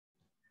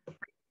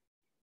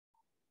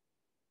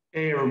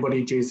Hey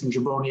everybody, Jason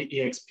Giomboni,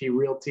 EXP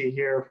Realty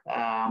here.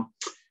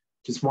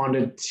 Just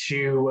wanted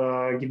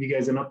to give you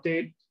guys an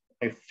update.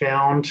 I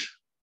found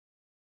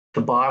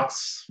the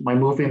box, my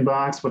moving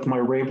box with my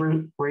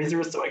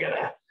razor, so I got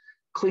a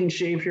clean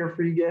shave here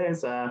for you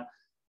guys. I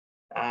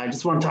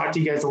just want to talk to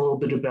you guys a little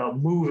bit about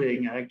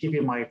moving. Give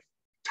you my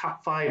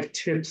top 5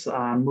 tips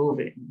on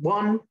moving.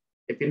 One,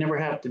 if you never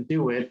have to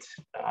do it,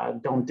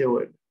 don't do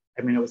it.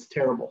 I mean, it was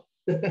terrible,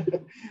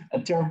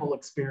 a terrible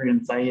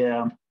experience.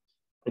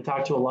 I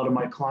talked to a lot of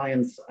my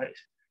clients.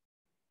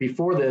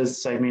 Before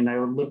this, I mean, I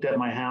lived at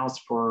my house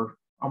for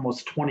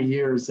almost 20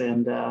 years,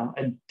 and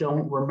I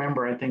don't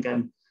remember. I think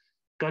I'm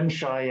gun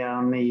shy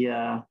on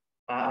the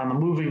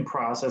moving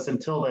process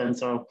until then.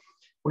 So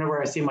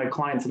whenever I see my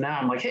clients now,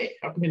 I'm like, hey,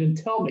 how come you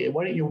didn't tell me?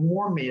 Why didn't you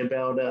warn me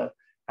about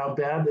how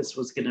bad this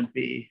was going to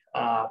be?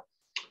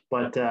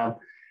 But now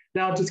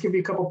I'll just give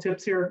you a couple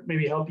tips here,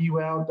 maybe help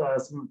you out.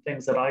 Some of the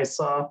things that I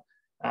saw,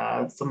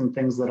 some of the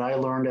things that I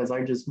learned as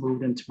I just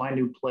moved into my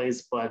new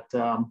place. But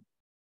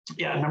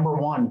yeah, number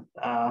one,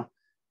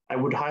 I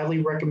would highly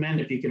recommend,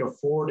 if you could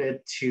afford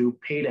it, to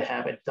pay to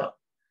have it done.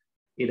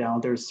 You know,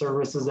 there's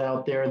services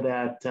out there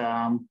that,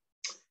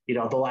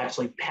 they'll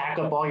actually pack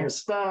up all your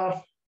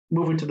stuff,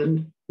 move it to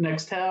the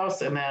next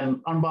house, and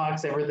then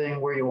unbox everything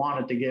where you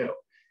want it to go.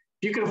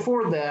 If you can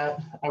afford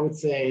that, I would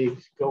say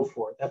go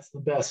for it. That's the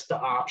best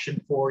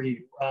option for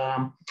you.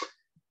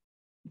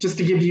 Just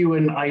to give you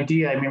an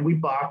idea, I mean, we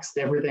boxed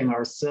everything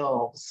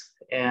ourselves.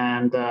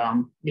 And,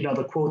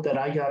 the quote that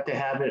I got to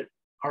have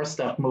our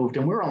stuff moved,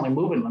 and we're only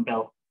moving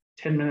about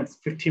 10 minutes,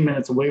 15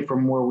 minutes away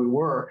from where we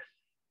were,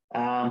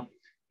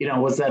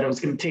 was that it was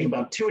going to take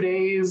about 2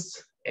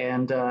 days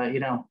and,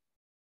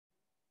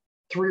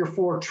 3 or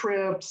 4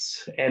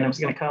 trips, and it was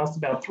going to cost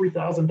about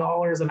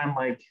 $3,000. And I'm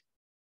like,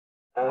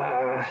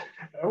 I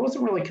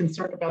wasn't really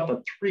concerned about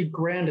the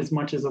 $3,000 as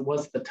much as it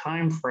was the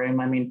time frame.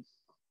 I mean,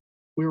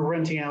 we were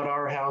renting out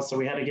our house, so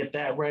we had to get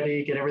that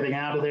ready, get everything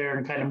out of there,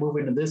 and kind of move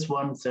into this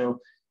one. So,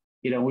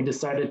 we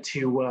decided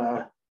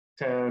to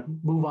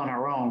move on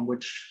our own,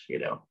 which,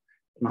 in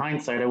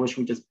hindsight, I wish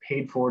we just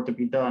paid for it to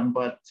be done.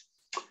 But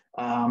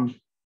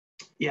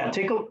yeah,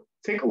 take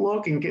a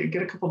look and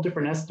get a couple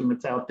different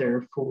estimates out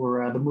there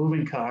for the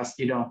moving cost.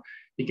 You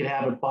could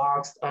have it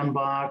boxed,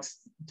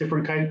 unboxed.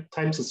 Different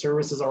types of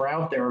services are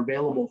out there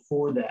available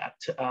for that.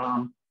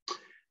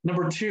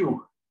 Number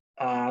 2.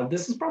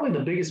 This is probably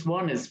the biggest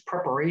one, is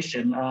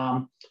preparation.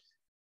 I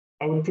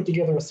would put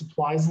together a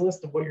supplies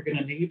list of what you're going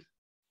to need.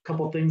 A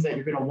couple of things that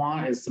you're going to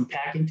want is some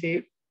packing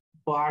tape,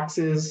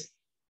 boxes.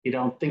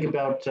 Think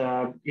about,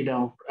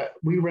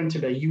 we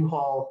rented a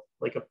U-Haul,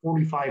 like a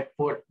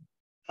 45-foot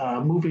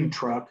moving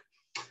truck.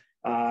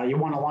 You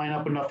want to line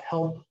up enough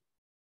help.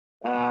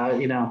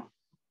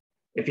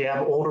 If you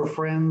have older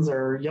friends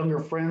or younger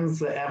friends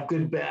that have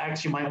good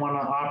backs, you might want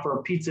to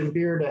offer pizza and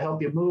beer to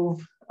help you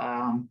move.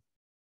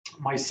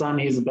 My son,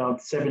 he's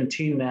about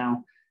 17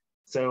 now.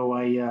 So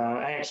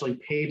I actually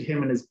paid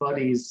him and his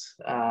buddies,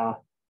 I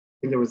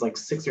think there was like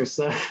 6 or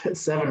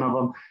 7 of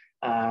them,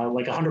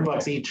 like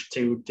 $100 each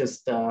to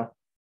just,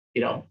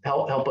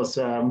 help us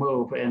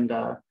move. And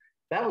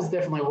that was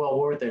definitely well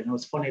worth it. And it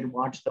was funny to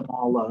watch them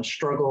all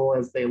struggle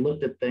as they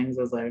lifted things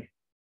as I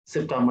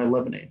sipped on my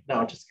lemonade.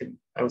 No, just kidding.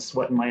 I was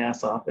sweating my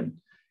ass off and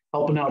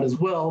helping out as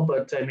well.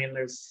 But I mean,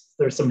 there's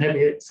some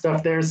heavy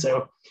stuff there.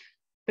 So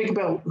think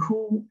about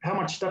how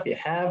much stuff you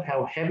have,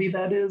 how heavy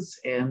that is,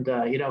 and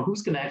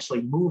who's going to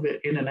actually move it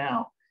in and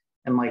out,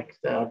 and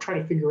try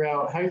to figure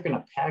out how you're going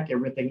to pack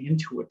everything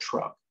into a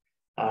truck.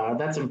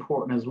 That's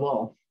important as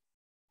well.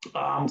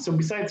 So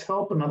besides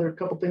help, another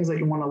couple things that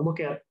you want to look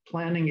at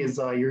planning is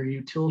your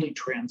utility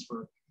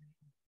transfer.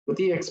 With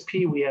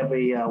EXP, we have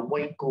a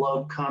white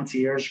glove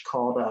concierge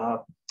called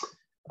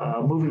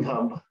Moving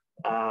Hub.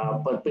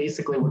 But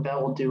basically what that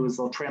will do is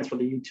they'll transfer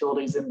the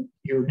utilities in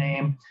your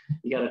name.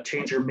 You got to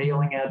change your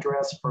mailing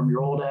address from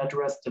your old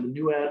address to the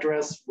new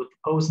address with the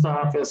post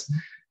office.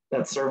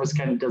 That service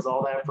kind of does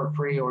all that for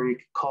free. Or you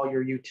can call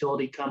your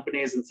utility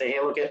companies and say, hey,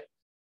 look,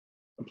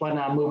 I'm planning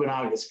on moving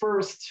August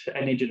 1st.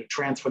 I need you to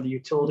transfer the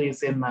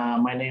utilities in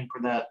my name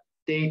for that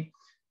date.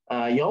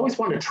 You always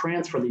want to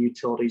transfer the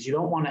utilities. You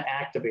don't want to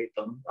activate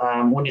them.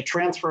 When you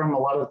transfer them, a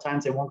lot of the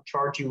times they won't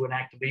charge you an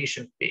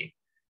activation fee.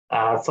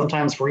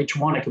 Sometimes for each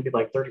one, it could be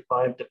like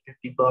 $35 to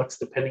 $50,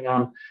 depending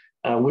on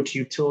which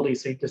utility.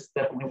 So you just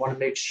definitely want to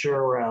make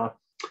sure,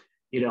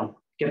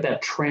 get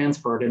that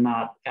transferred and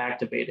not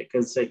activate it.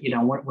 Because,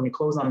 when you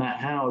close on that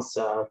house,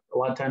 a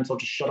lot of times they'll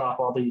just shut off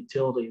all the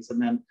utilities,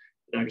 and then,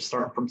 you're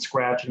starting from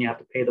scratch and you have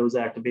to pay those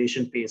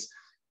activation fees.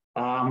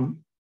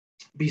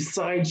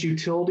 Besides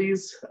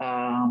utilities,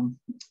 I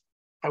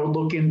would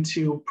look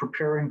into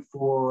preparing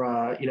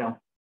for,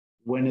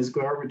 when is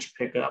garbage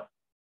pickup?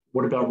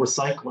 What about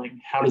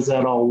recycling? How does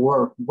that all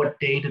work? What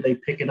day do they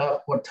pick it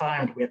up? What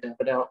time do we have to have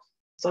it out?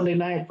 Sunday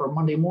night for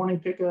Monday morning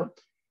pickup?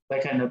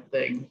 That kind of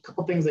thing. A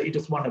couple things that you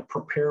just want to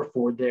prepare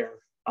for there.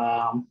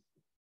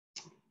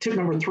 Tip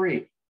number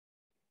 3,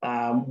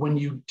 when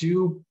you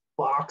do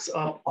box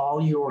up all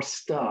your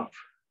stuff,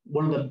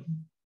 one of the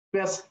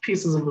best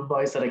pieces of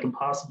advice that I can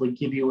possibly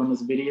give you in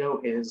this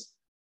video is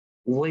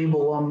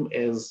label them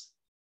as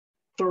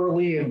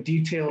thoroughly and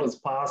detailed as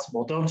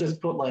possible. Don't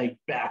just put like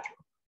bathroom,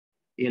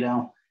 you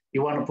know,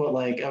 you want to put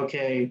like,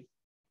 okay,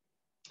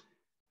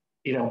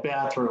 you know,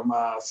 bathroom,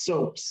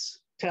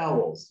 soaps,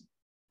 towels,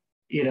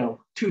 you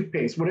know,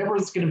 toothpaste, whatever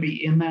is going to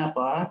be in that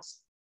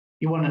box,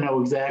 you want to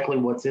know exactly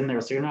what's in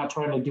there. So you're not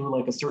trying to do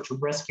like a search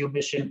and rescue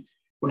mission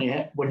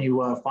when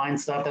you find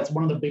stuff. That's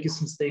one of the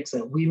biggest mistakes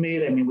that we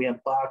made. I mean, we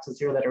have boxes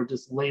here that are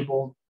just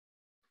labeled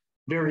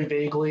very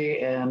vaguely,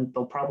 and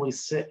they'll probably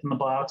sit in the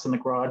box in the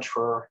garage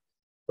for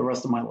the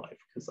rest of my life,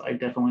 because I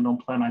definitely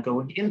don't plan on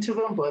going into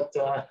them, but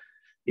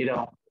you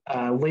know,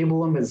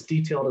 label them as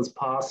detailed as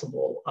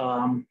possible.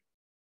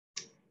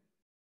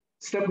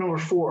 Tip number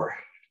four,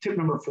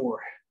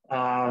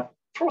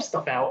 throw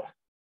stuff out.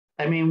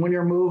 I mean, when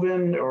you're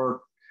moving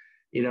or,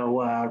 you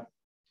know,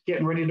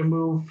 getting ready to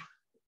move,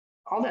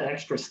 all that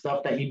extra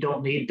stuff that you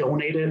don't need,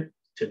 donate it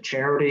to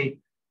charity,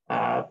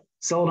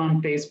 sell it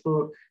on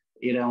Facebook,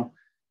 you know,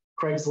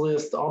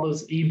 Craigslist, all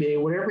those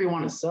eBay, whatever you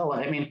want to sell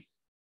it. I mean,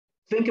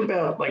 think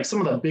about like some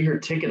of the bigger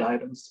ticket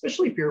items,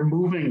 especially if you're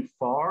moving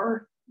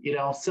far, you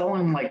know,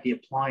 selling like the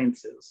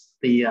appliances,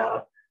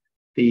 the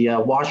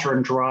washer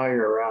and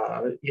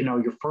dryer, you know,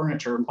 your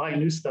furniture, and buy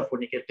new stuff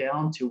when you get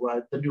down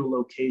to the new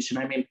location.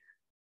 I mean,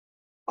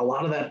 a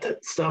lot of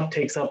that stuff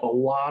takes up a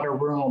lot of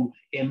room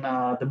in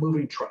the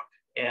moving truck.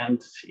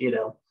 And, you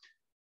know,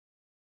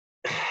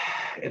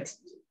 it's,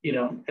 you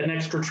know, an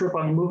extra trip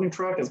on a moving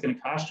truck is going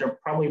to cost you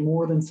probably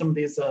more than some of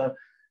these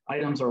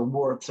items are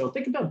worth. So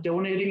think about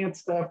donating and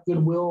stuff,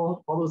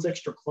 Goodwill, all those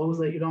extra clothes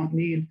that you don't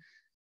need,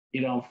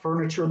 you know,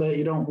 furniture that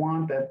you don't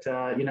want,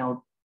 that, you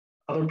know,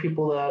 other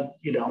people that,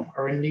 you know,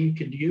 are in need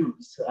could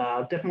use.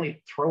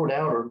 Definitely throw it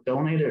out or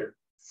donate it or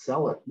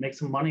sell it, make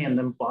some money, and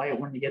then buy it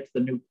when you get to the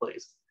new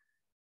place.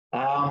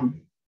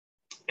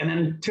 And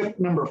then tip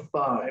number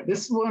 5,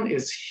 this one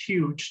is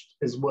huge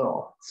as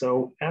well.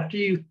 So after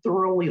you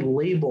thoroughly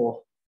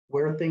label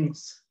what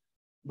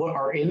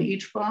are in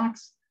each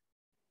box,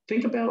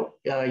 think about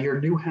your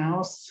new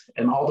house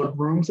and all the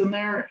rooms in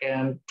there,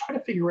 and try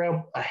to figure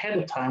out ahead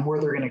of time where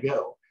they're going to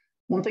go.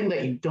 One thing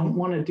that you don't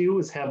want to do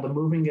is have the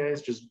moving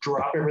guys just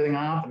drop everything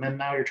off, and then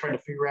now you're trying to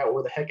figure out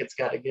where the heck it's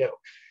got to go.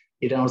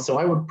 You know, so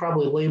I would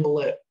probably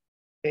label it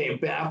a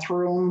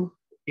bathroom.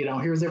 You know,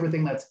 here's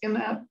everything that's in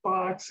that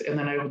box. And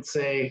then I would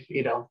say,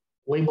 you know,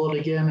 label it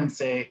again and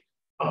say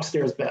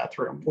upstairs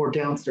bathroom or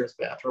downstairs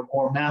bathroom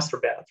or master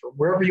bathroom,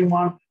 wherever you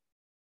want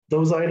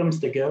those items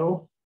to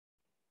go.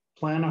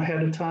 Plan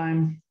ahead of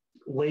time,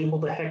 label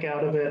the heck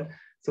out of it.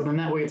 So then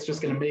that way it's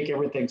just going to make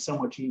everything so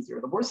much easier.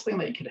 The worst thing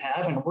that you could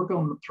have, and we're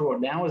going through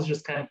it now, is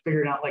just kind of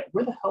figuring out like,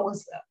 where the hell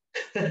is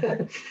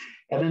that?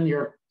 And then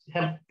you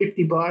have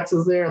 50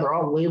 boxes there. They're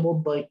all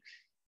labeled like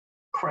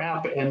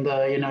crap, and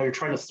you know, you're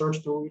trying to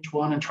search through each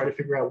one and try to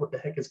figure out what the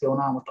heck is going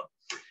on with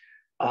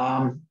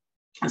them.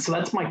 And so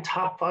that's my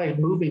top 5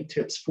 moving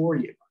tips for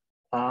you.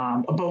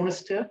 A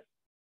bonus tip,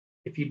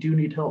 if you do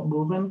need help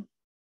moving,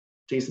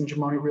 Jason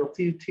Giomboni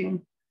Realty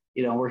team,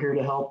 you know, we're here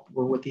to help.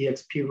 We're with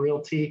EXP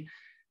Realty.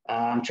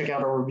 Check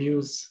out our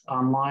reviews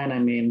online. I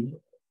mean,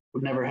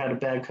 we've never had a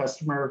bad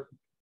customer,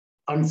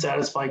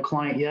 unsatisfied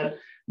client yet.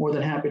 More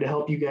than happy to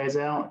help you guys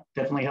out.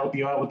 Definitely help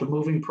you out with the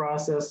moving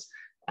process.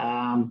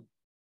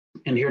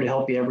 And here to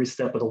help you every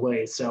step of the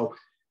way. So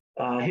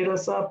hit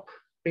us up,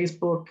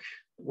 Facebook.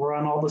 We're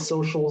on all the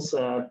socials.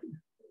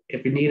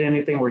 If you need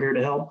anything, we're here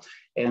to help.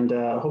 And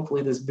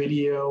hopefully this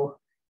video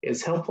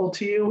is helpful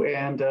to you.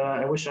 And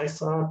I wish I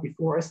saw it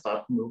before I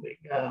stopped moving.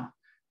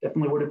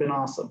 Definitely would have been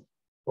awesome.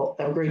 Well,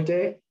 have a great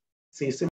day. See you soon.